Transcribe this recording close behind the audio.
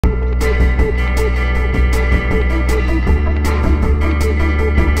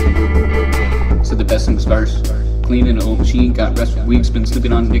things first. Cleaning an old machine, got rest for weeks, been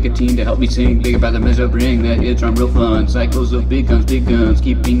slipping on nicotine to help me sing. Think about the measure bring that itch on real fun. Cycles of big guns,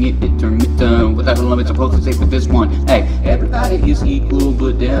 keeping it intermittent. Without a love, it's supposed to say for this one. Hey, everybody is equal,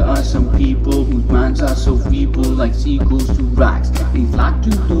 but there are some people whose minds are so feeble, like sequels to rocks. They flock to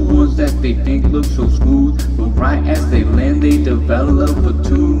the ones that they think look so smooth, but right as they land, they develop a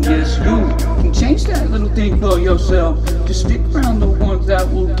tune. Yes, you can change that little thing for yourself. Just stick around the ones that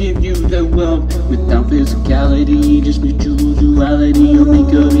will give you the wealth. Without physicality, just mutuality, you'll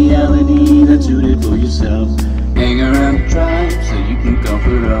make a reality that's suited for yourself. Hang around the tribe so you can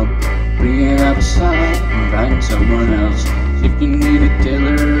cover up. Bring it outside and invite someone else. If you need a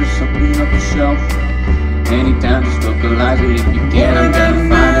tailor or something off the shelf, anytime just vocalize it. If you can, I'm gonna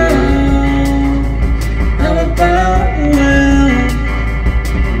find it. How about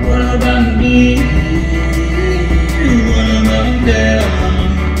what about me?